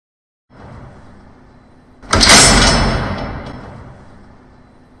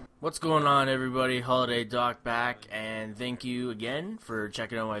What's going on, everybody? Holiday Doc back, and thank you again for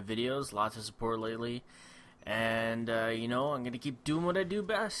checking out my videos. Lots of support lately, and I'm gonna keep doing what I do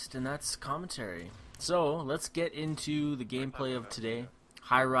best, and that's commentary. So let's get into the gameplay of today.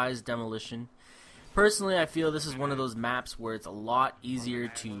 High-rise demolition. Personally, I feel this is one of those maps where it's a lot easier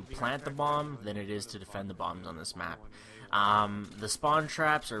to plant the bomb than it is to defend the bombs on this map. The spawn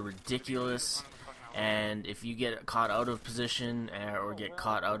traps are ridiculous. And if you get caught out of position or get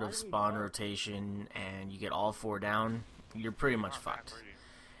caught out of spawn rotation and you get all four down, you're pretty much fucked.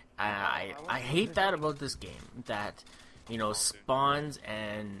 I hate that about this game, that spawns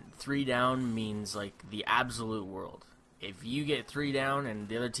and 3 down means like the absolute world. If you get 3 down and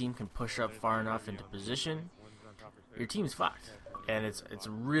the other team can push up far enough into position, your team's fucked. And it's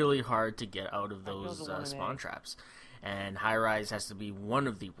really hard to get out of those spawn traps. And Highrise has to be one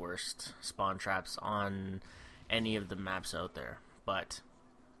of the worst spawn traps on any of the maps out there. But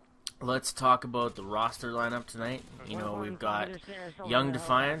let's talk about the roster lineup tonight. We've got Young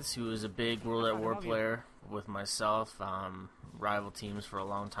Defiance, who is a big World at War player with myself, rival teams for a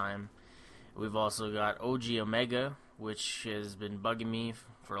long time. We've also got OG Omega, which has been bugging me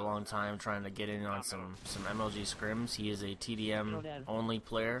for a long time, trying to get in on some MLG scrims. He is a TDM only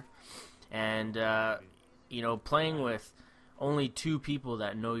player. And playing with only 2 people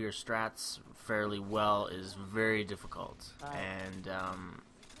that know your strats fairly well is very difficult. And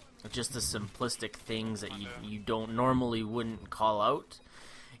just the simplistic things that you don't normally wouldn't call out,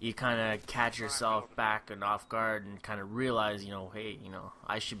 you kind of catch yourself back and off guard and kind of realize, hey,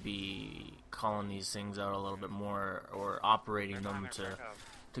 I should be calling these things out a little bit more or operating them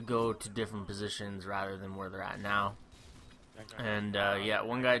to go to different positions rather than where they're at now. And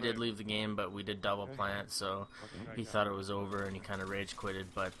one guy did leave the game, but we did double plant, so he thought it was over and he kind of rage quitted,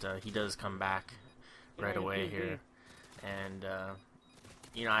 but he does come back right away here. And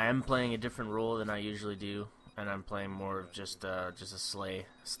I am playing a different role than I usually do, and I'm playing more of just a slay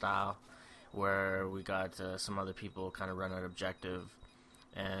style, where we got some other people kind of run out objective.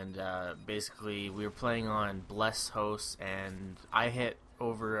 And basically we were playing on Bless hosts, and I hit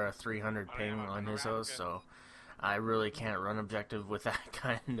over a 300 ping on his host, so I really can't run objective with that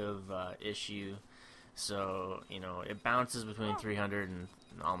kind of issue. So, it bounces between 300 and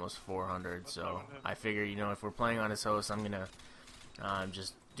almost 400. So I figure, if we're playing on his host, I'm going to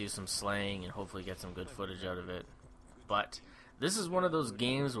just do some slaying and hopefully get some good footage out of it. But this is one of those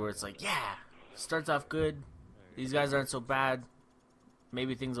games where it's like, yeah, starts off good. These guys aren't so bad.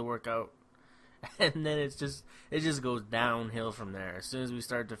 Maybe things will work out. And then it just goes downhill from there. As soon as we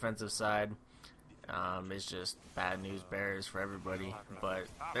start defensive side, it's just bad news bears for everybody. But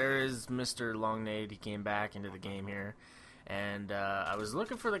there is Mr. Longnade. He came back into the game here, and I was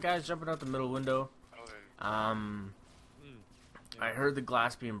looking for the guys jumping out the middle window. I heard the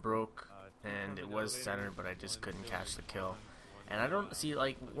glass being broke, and it was centered, but I just couldn't catch the kill. And I don't see,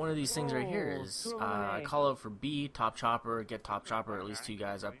 like, one of these things right here is I call out for B, top chopper, get top chopper, at least 2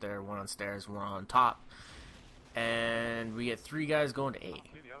 guys up there, 1 on stairs, 1 on top, and we get 3 guys going to A.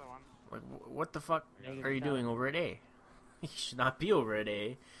 Like, what the fuck are you doing over at A? You should not be over at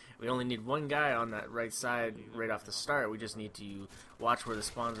A. We only need 1 guy on that right side right off the start. We just need to watch where the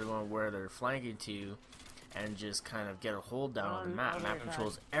spawns are going, where they're flanking to, and just kind of get a hold down on the map. Map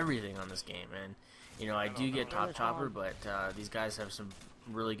controls everything on this game, and I do get top chopper, but these guys have some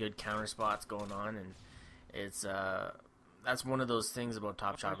really good counter spots going on, and it's that's one of those things about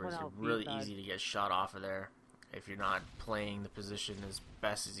top choppers. It's really easy to get shot off of there if you're not playing the position as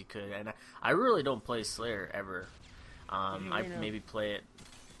best as you could. And I really don't play Slayer ever. I maybe play it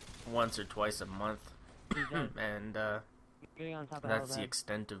once or twice a month, and that's the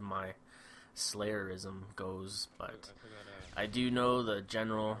extent of my Slayerism goes. But I do know the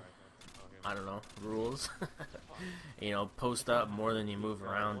general, rules. Post up more than you move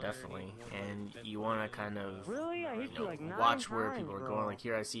around, definitely. And you want to kind of, watch where people are going. Like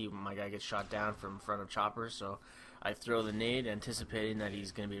here I see my guy get shot down from front of chopper, so I throw the nade anticipating that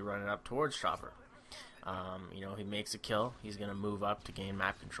he's going to be running up towards chopper. He makes a kill, he's going to move up to gain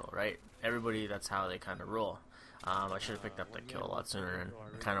map control, right? Everybody, that's how they kind of roll. I should have picked up that kill a lot sooner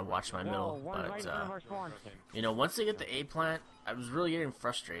and kind of watched my middle, but once they get the A plant, I was really getting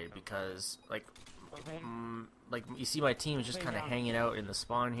frustrated because like you see my team is just kind of hanging out in the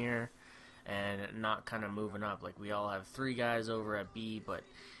spawn here and not kind of moving up. Like we all have 3 guys over at B, but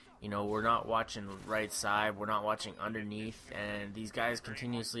we're not watching right side, we're not watching underneath, and these guys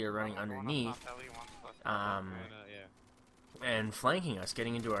continuously are running underneath and flanking us,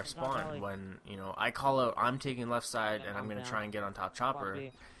 getting into our spawn. When I call out I'm taking left side and I'm going to try and get on top chopper,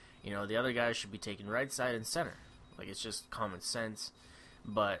 the other guys should be taking right side and center. Like, it's just common sense.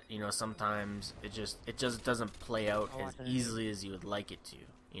 but you know, sometimes it just doesn't play out as easily as you would like it to.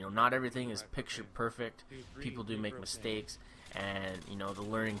 You know, not everything is picture perfect. People do make mistakes, and you know, the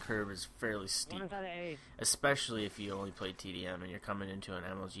learning curve is fairly steep, especially if you only play TDM and you're coming into an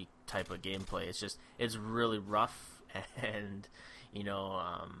MLG type of gameplay. It's really rough, and you know,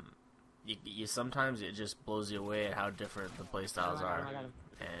 you sometimes it just blows you away at how different the playstyles are.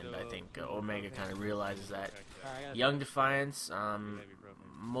 And I think Omega kind of realizes that. Young Defiance,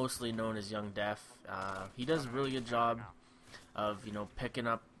 mostly known as Young Def, he does a really good job of, you know, picking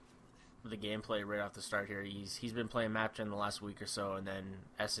up the gameplay right off the start here. He's been playing map gen the last week or so, and then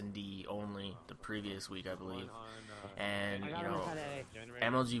S&D only the previous week, I believe. And you know,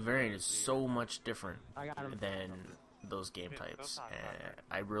 MLG variant is so much different than those game types, and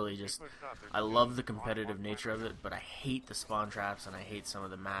I love the competitive nature of it, but I hate the spawn traps, and I hate some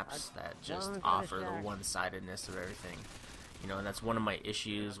of the maps that just offer the one-sidedness of everything. You know, and that's one of my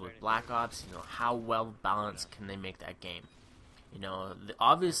issues with Black Ops. You know, how well balanced can they make that game? You know,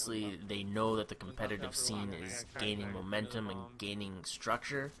 obviously they know that the competitive scene is gaining momentum and gaining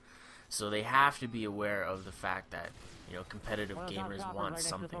structure, so they have to be aware of the fact that, you know, competitive gamers want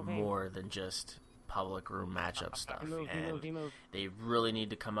something more than just public room matchup stuff, and they really need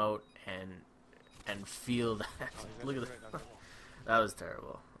to come out and feel that. Look at that. That was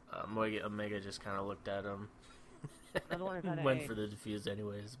terrible. Omega just kind of looked at him. Went for the defuse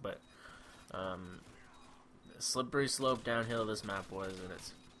anyways, but slippery slope downhill this map was, and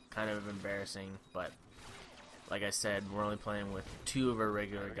it's kind of embarrassing, but like I said, we're only playing with 2 of our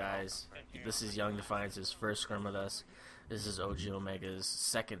regular guys. This is Young Defiance's first scrim with us. This is OG Omega's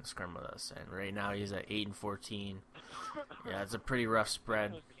second scrim with us, and right now he's at 8-14. Yeah, it's a pretty rough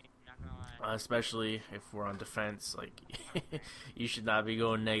spread, especially if we're on defense. Like, you should not be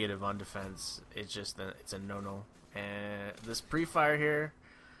going negative on defense. It's just it's a no-no. And this pre-fire here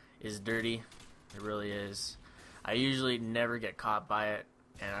is dirty. It really is. I usually never get caught by it,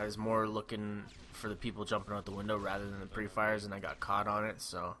 and I was more looking for the people jumping out the window rather than the pre-fires, and I got caught on it.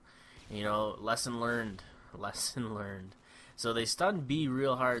 So, you know, lesson learned. Lesson learned. So they stunned B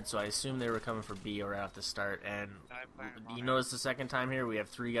real hard, so I assumed they were coming for B right off the start. And you notice the second time here, we have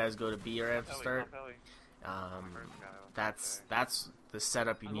 3 guys go to B right off the start. That's the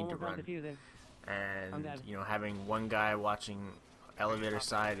setup you need to run. And, you know, having one guy watching elevator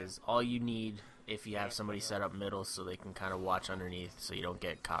side is all you need if you have somebody set up middle, so they can kind of watch underneath so you don't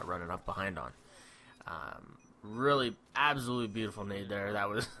get caught running up behind on. Really, absolutely beautiful nade there. That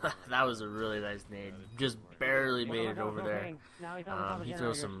was a really nice nade. Just barely made it over there. He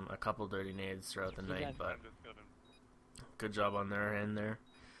throws a couple dirty nades throughout the night, but good job on their end there.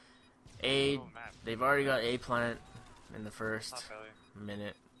 They've already got A plant in the first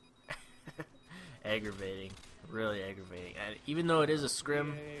minute. Aggravating, really aggravating. And even though it is a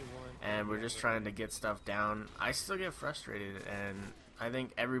scrim and we're just trying to get stuff down, I still get frustrated, and I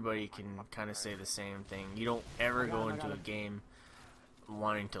think everybody can kind of say the same thing. You don't ever go into a game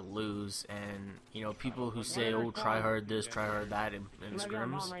wanting to lose, and you know, people who say, oh, try hard this, try hard that in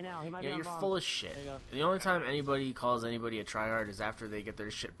scrims, yeah, you're full of shit. The only time anybody calls anybody a tryhard is after they get their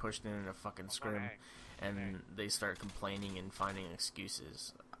shit pushed in a fucking scrim and they start complaining and finding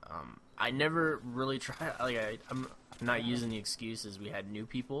excuses. I never really try. Like, I'm not using the excuses. We had new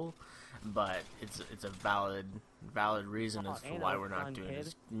people, but it's a valid reason as for why we're not doing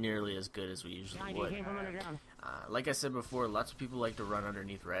nearly as good as we usually would. Like I said before, lots of people like to run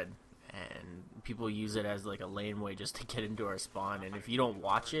underneath red, and people use it as like a laneway just to get into our spawn. And if you don't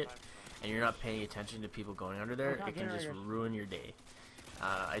watch it and you're not paying attention to people going under there, it can just ruin your day.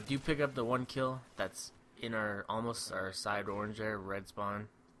 I do pick up the 1 kill that's in almost our side orange there, red spawn.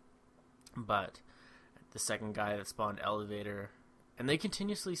 But the second guy that spawned elevator, and they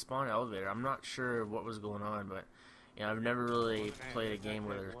continuously spawn elevator. I'm not sure what was going on, but you know, I've never really played a game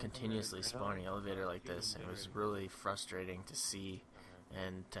where they're continuously spawning elevator like this. It was really frustrating to see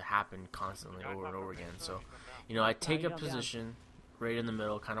and to happen constantly over and over again. So, you know, I take a position right in the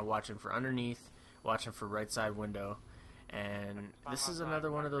middle, kind of watching for underneath, watching for right side window, and this is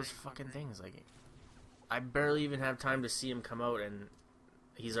another one of those fucking things. Like, I barely even have time to see him come out, and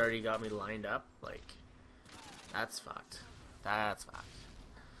he's already got me lined up. Like, that's fucked. That's fucked.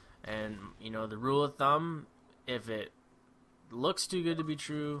 And, you know, the rule of thumb, if it looks too good to be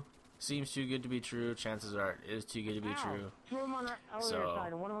true, seems too good to be true, chances are it is too good to be true. So,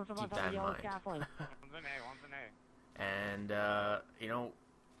 keep that in mind. And, you know,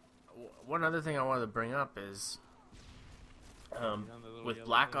 one other thing I wanted to bring up is, with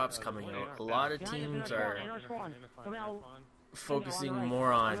Black Ops coming out, a lot of teams are focusing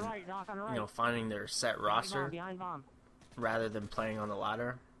more on, you know, finding their set roster rather than playing on the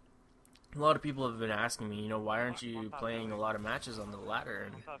ladder. A lot of people have been asking me, you know, why aren't you playing a lot of matches on the ladder?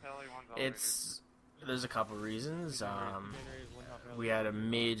 And there's a couple reasons. We had a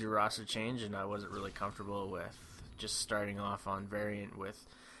major roster change, and I wasn't really comfortable with just starting off on variant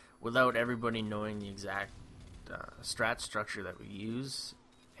without everybody knowing the exact strat structure that we use.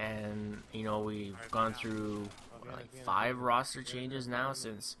 And you know, we've gone through like 5 roster changes now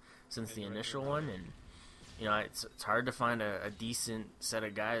since the initial one, and you know, it's hard to find a decent set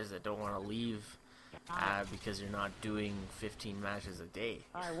of guys that don't want to leave because you're not doing 15 matches a day.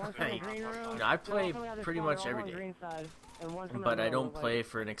 Like, you know, I play pretty much every day, but I don't play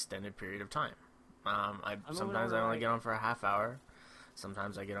for an extended period of time. Sometimes I only get on for a half hour,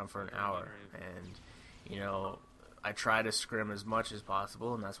 sometimes I get on for an hour, and you know, I try to scrim as much as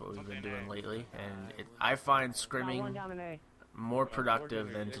possible, and that's what we've been doing lately. And I find scrimming more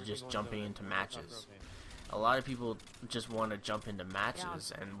productive than to just jumping into matches. A lot of people just want to jump into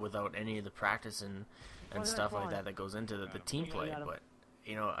matches and without any of the practice and stuff like that goes into the team play. But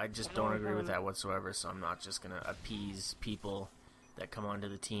you know, I just don't agree with that whatsoever. So I'm not just gonna appease people that come onto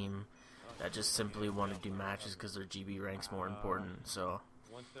the team that just simply want to do matches because their GB rank's more important. So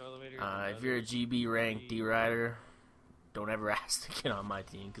if you're a GB rank D rider, don't ever ask to get on my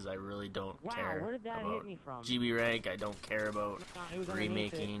team because I really don't care about GB rank. I don't care about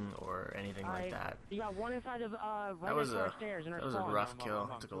remaking or anything like that. That was a rough kill.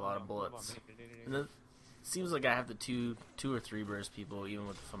 Took a lot of bullets. And it seems like I have the two or three burst people even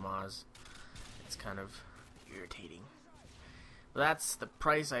with the FAMAS. It's kind of irritating. But that's the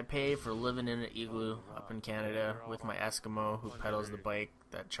price I pay for living in an igloo up in Canada with my Eskimo who pedals the bike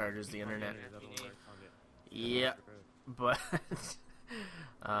that charges the internet. Yeah. But,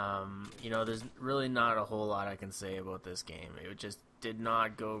 you know, there's really not a whole lot I can say about this game. It just did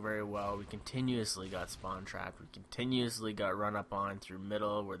not go very well. We continuously got spawn trapped. We continuously got run up on through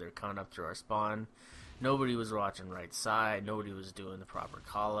middle where they're coming up through our spawn. Nobody was watching right side. Nobody was doing the proper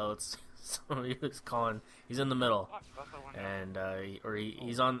callouts. Somebody was calling, he's in the middle, and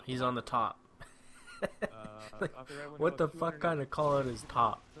he's on the top. Like, what the fuck kind of callout is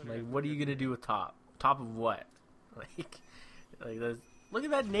top? Like, what are you gonna do with top? Top of what? Like look at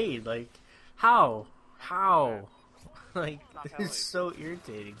that nade. Like, how? Like, it's so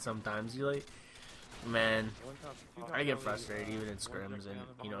irritating sometimes. You like, man, I get frustrated even in scrims, and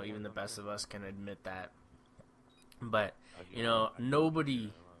you know, even the best of us can admit that. But you know,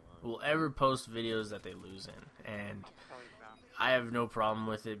 nobody will ever post videos that they lose in, and I have no problem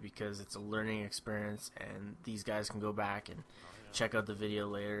with it because it's a learning experience, and these guys can go back and check out the video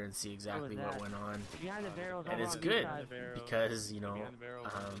later and see exactly what went on. And it's good because, you know,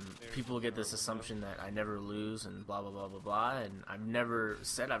 people get this assumption that I never lose and blah blah blah blah blah, and I've never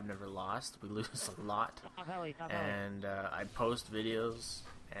said I've never lost. We lose a lot, and I post videos,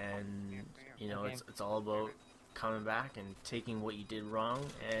 and you know, it's all about coming back and taking what you did wrong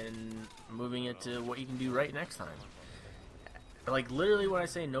and moving it to what you can do right next time. Like, literally when I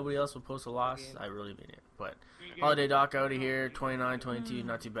say nobody else will post a loss, I really mean it. But Holiday Doc out of here, 29-22,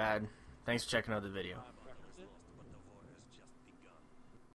 not too bad. Thanks for checking out the video.